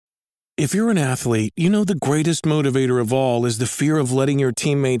If you're an athlete, you know the greatest motivator of all is the fear of letting your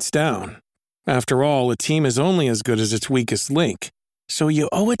teammates down. After all, a team is only as good as its weakest link. So you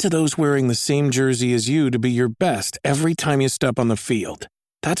owe it to those wearing the same jersey as you to be your best every time you step on the field.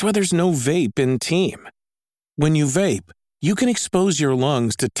 That's why there's no vape in team. When you vape, you can expose your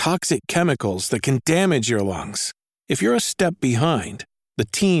lungs to toxic chemicals that can damage your lungs. If you're a step behind, the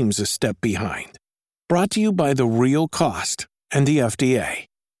team's a step behind. Brought to you by The Real Cost and the FDA.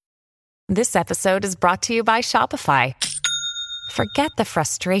 This episode is brought to you by Shopify. Forget the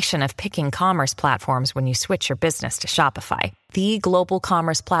frustration of picking commerce platforms when you switch your business to Shopify, the global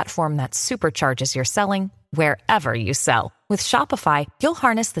commerce platform that supercharges your selling wherever you sell. With Shopify, you'll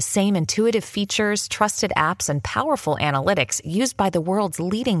harness the same intuitive features, trusted apps, and powerful analytics used by the world's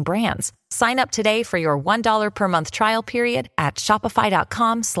leading brands. Sign up today for your $1 per month trial period at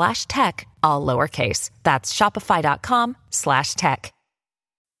shopify.com/tech, all lowercase. That's shopify.com/tech.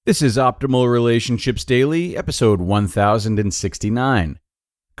 This is Optimal Relationships Daily, episode 1069.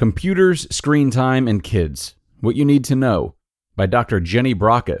 Computers, Screen Time, and Kids. What You Need to Know by Dr. Jenny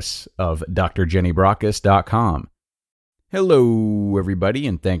Brockis of drjennybrockis.com. Hello, everybody,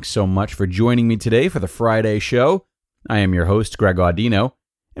 and thanks so much for joining me today for the Friday show. I am your host, Greg Audino,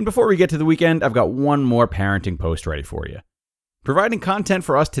 and before we get to the weekend, I've got one more parenting post ready for you. Providing content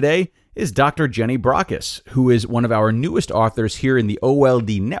for us today is Dr. Jenny Brockis, who is one of our newest authors here in the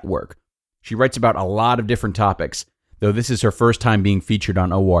OLD network. She writes about a lot of different topics, though this is her first time being featured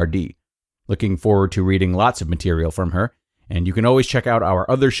on ORD. Looking forward to reading lots of material from her, and you can always check out our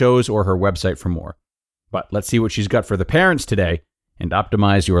other shows or her website for more. But let's see what she's got for the parents today and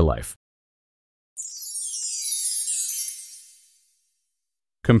optimize your life.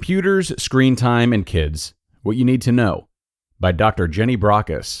 Computers, Screen Time, and Kids. What You Need to Know by Dr. Jenny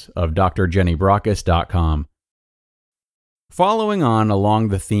Brockis of drjennybrockis.com. Following on along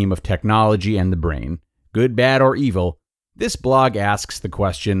the theme of technology and the brain, good, bad, or evil, this blog asks the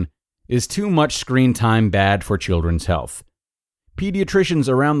question, is too much screen time bad for children's health? Pediatricians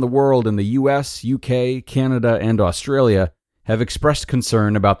around the world in the US, UK, Canada, and Australia have expressed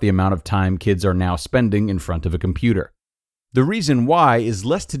concern about the amount of time kids are now spending in front of a computer. The reason why is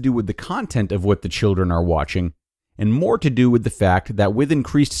less to do with the content of what the children are watching, and more to do with the fact that with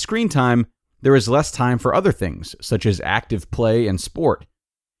increased screen time, there is less time for other things, such as active play and sport.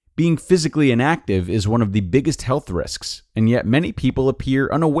 Being physically inactive is one of the biggest health risks, and yet many people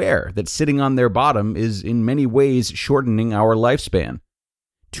appear unaware that sitting on their bottom is in many ways shortening our lifespan.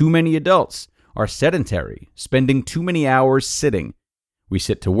 Too many adults are sedentary, spending too many hours sitting. We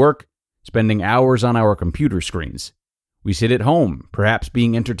sit to work, spending hours on our computer screens. We sit at home, perhaps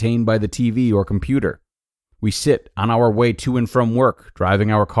being entertained by the TV or computer. We sit on our way to and from work,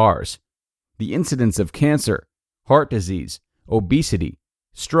 driving our cars. The incidence of cancer, heart disease, obesity,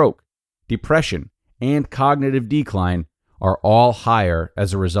 stroke, depression, and cognitive decline are all higher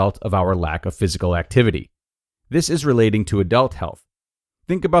as a result of our lack of physical activity. This is relating to adult health.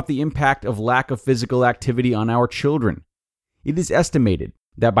 Think about the impact of lack of physical activity on our children. It is estimated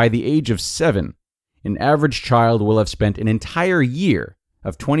that by the age of 7, an average child will have spent an entire year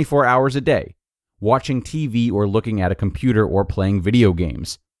of 24 hours a day watching TV or looking at a computer or playing video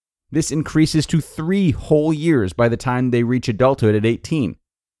games. This increases to 3 whole years by the time they reach adulthood at 18.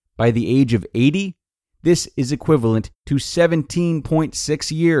 By the age of 80, this is equivalent to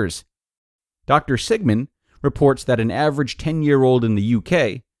 17.6 years. Dr. Sigmund reports that an average 10-year-old in the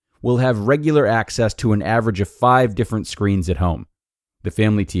UK will have regular access to an average of 5 different screens at home. The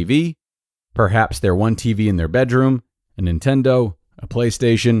family TV, perhaps their one TV in their bedroom, a Nintendo, a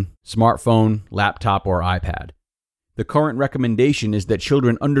PlayStation, smartphone, laptop, or iPad. The current recommendation is that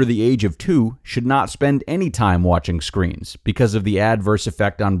children under the age of 2 should not spend any time watching screens because of the adverse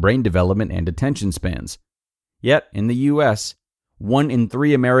effect on brain development and attention spans. Yet, in the US, 1 in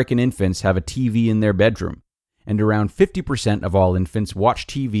 3 American infants have a TV in their bedroom, and around 50% of all infants watch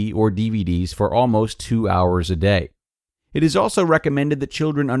TV or DVDs for almost 2 hours a day. It is also recommended that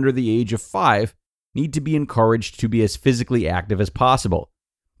children under the age of 5 need to be encouraged to be as physically active as possible,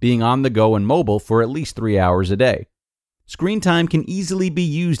 being on the go and mobile for at least 3 hours a day. Screen time can easily be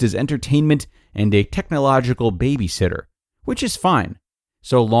used as entertainment and a technological babysitter, which is fine,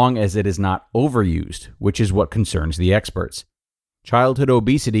 so long as it is not overused, which is what concerns the experts. Childhood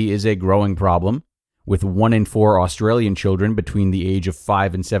obesity is a growing problem, with 1 in 4 Australian children between the age of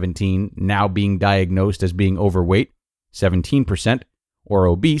 5 and 17 now being diagnosed as being overweight, 17%, or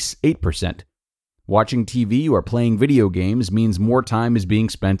obese, 8%. Watching TV or playing video games means more time is being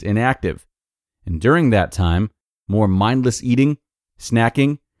spent inactive, and during that time, more mindless eating,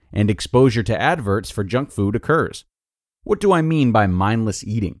 snacking, and exposure to adverts for junk food occurs. What do I mean by mindless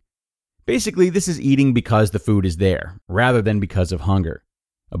eating? Basically, this is eating because the food is there, rather than because of hunger.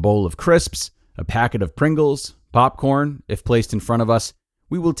 A bowl of crisps, a packet of Pringles, popcorn, if placed in front of us,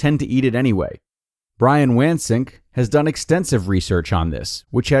 we will tend to eat it anyway. Brian Wansink has done extensive research on this,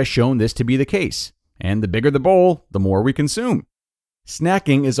 which has shown this to be the case. And the bigger the bowl, the more we consume.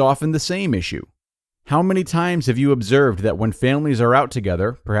 Snacking is often the same issue. How many times have you observed that when families are out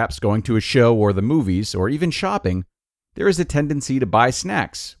together, perhaps going to a show or the movies, or even shopping, there is a tendency to buy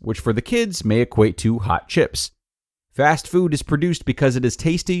snacks, which for the kids may equate to hot chips. Fast food is produced because it is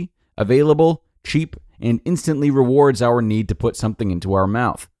tasty, available, cheap, and instantly rewards our need to put something into our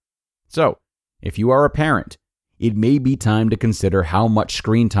mouth. So, if you are a parent, it may be time to consider how much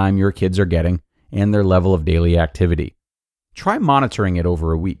screen time your kids are getting and their level of daily activity. Try monitoring it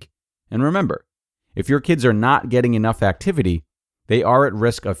over a week. And remember, if your kids are not getting enough activity, they are at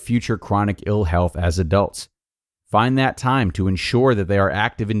risk of future chronic ill health as adults. Find that time to ensure that they are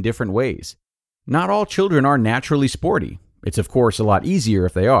active in different ways. Not all children are naturally sporty. It's of course a lot easier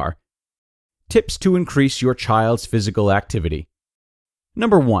if they are. Tips to increase your child's physical activity.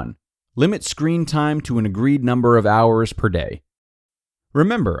 Number 1. Limit screen time to an agreed number of hours per day.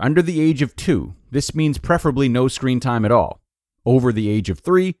 Remember, under the age of 2, this means preferably no screen time at all. Over the age of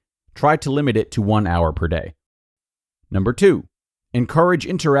 3, try to limit it to 1 hour per day. Number 2. Encourage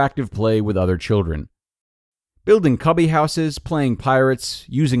interactive play with other children. Building cubby houses, playing pirates,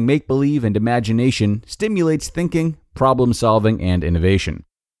 using make-believe and imagination stimulates thinking, problem-solving, and innovation.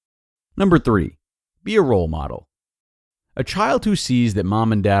 Number 3. Be a role model. A child who sees that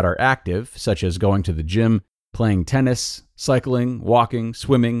mom and dad are active, such as going to the gym, playing tennis, cycling, walking,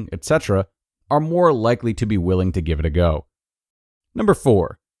 swimming, etc., are more likely to be willing to give it a go. Number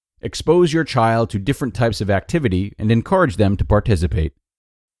 4. Expose your child to different types of activity and encourage them to participate.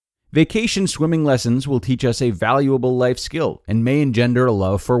 Vacation swimming lessons will teach us a valuable life skill and may engender a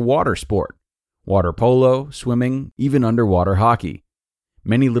love for water sport, water polo, swimming, even underwater hockey.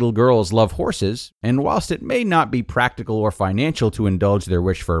 Many little girls love horses, and whilst it may not be practical or financial to indulge their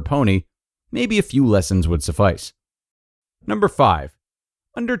wish for a pony, maybe a few lessons would suffice. Number 5.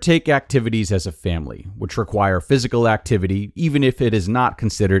 Undertake activities as a family, which require physical activity even if it is not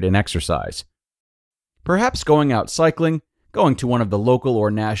considered an exercise. Perhaps going out cycling, going to one of the local or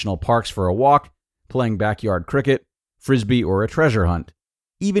national parks for a walk, playing backyard cricket, frisbee, or a treasure hunt.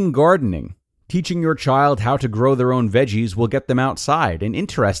 Even gardening. Teaching your child how to grow their own veggies will get them outside and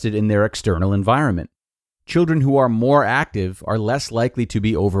interested in their external environment. Children who are more active are less likely to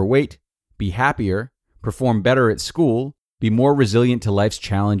be overweight, be happier, perform better at school, be more resilient to life's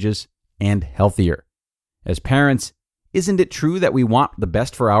challenges, and healthier. As parents, isn't it true that we want the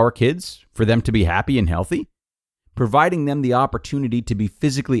best for our kids, for them to be happy and healthy? Providing them the opportunity to be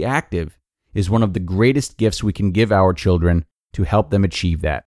physically active is one of the greatest gifts we can give our children to help them achieve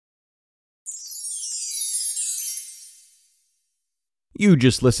that. You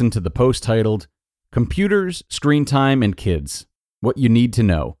just listened to the post titled, Computers, Screen Time, and Kids, What You Need to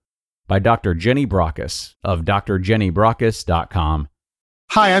Know, by Dr. Jenny Brockis of drjennybrockis.com.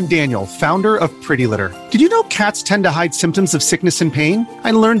 Hi, I'm Daniel, founder of Pretty Litter. Did you know cats tend to hide symptoms of sickness and pain?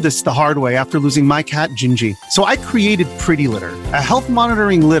 I learned this the hard way after losing my cat, Gingy. So I created Pretty Litter, a health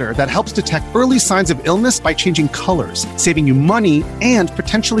monitoring litter that helps detect early signs of illness by changing colors, saving you money and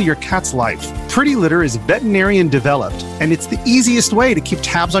potentially your cat's life. Pretty Litter is veterinarian developed, and it's the easiest way to keep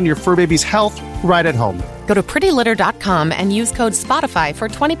tabs on your fur baby's health right at home. Go to prettylitter.com and use code SPOTIFY for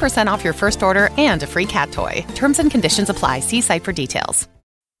 20% off your first order and a free cat toy. Terms and conditions apply. See site for details.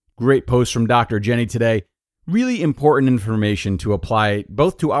 Great post from Dr. Jenny today. Really important information to apply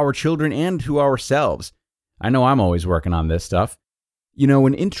both to our children and to ourselves. I know I'm always working on this stuff. You know,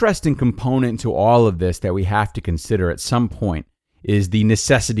 an interesting component to all of this that we have to consider at some point is the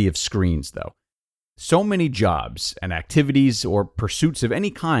necessity of screens, though. So many jobs and activities or pursuits of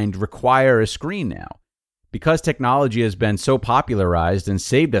any kind require a screen now. Because technology has been so popularized and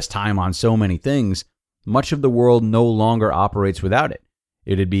saved us time on so many things, much of the world no longer operates without it.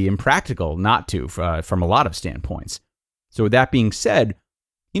 It'd be impractical not to from a lot of standpoints. So with that being said,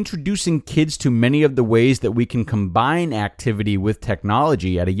 introducing kids to many of the ways that we can combine activity with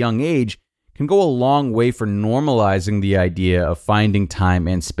technology at a young age can go a long way for normalizing the idea of finding time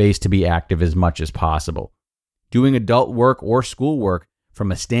and space to be active as much as possible. Doing adult work or schoolwork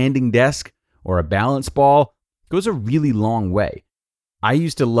from a standing desk or a balance ball goes a really long way. I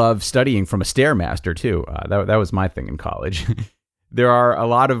used to love studying from a Stairmaster too. That was my thing in college. There are a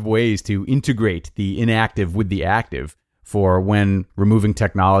lot of ways to integrate the inactive with the active for when removing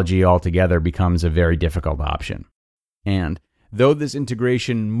technology altogether becomes a very difficult option. And though this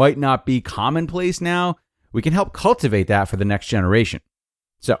integration might not be commonplace now, we can help cultivate that for the next generation.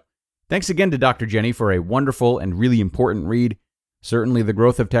 So, Thanks again to Dr. Jenny for a wonderful and really important read. Certainly, the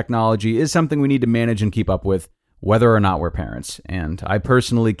growth of technology is something we need to manage and keep up with, whether or not we're parents. And I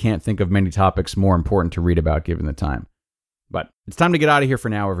personally can't think of many topics more important to read about given the time. But it's time to get out of here for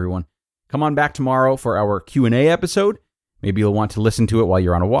now, everyone. Come on back tomorrow for our Q&A episode. Maybe you'll want to listen to it while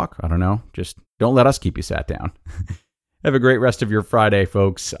you're on a walk. I don't know. Just don't let us keep you sat down. Have a great rest of your Friday,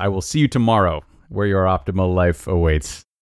 folks. I will see you tomorrow, where your optimal life awaits.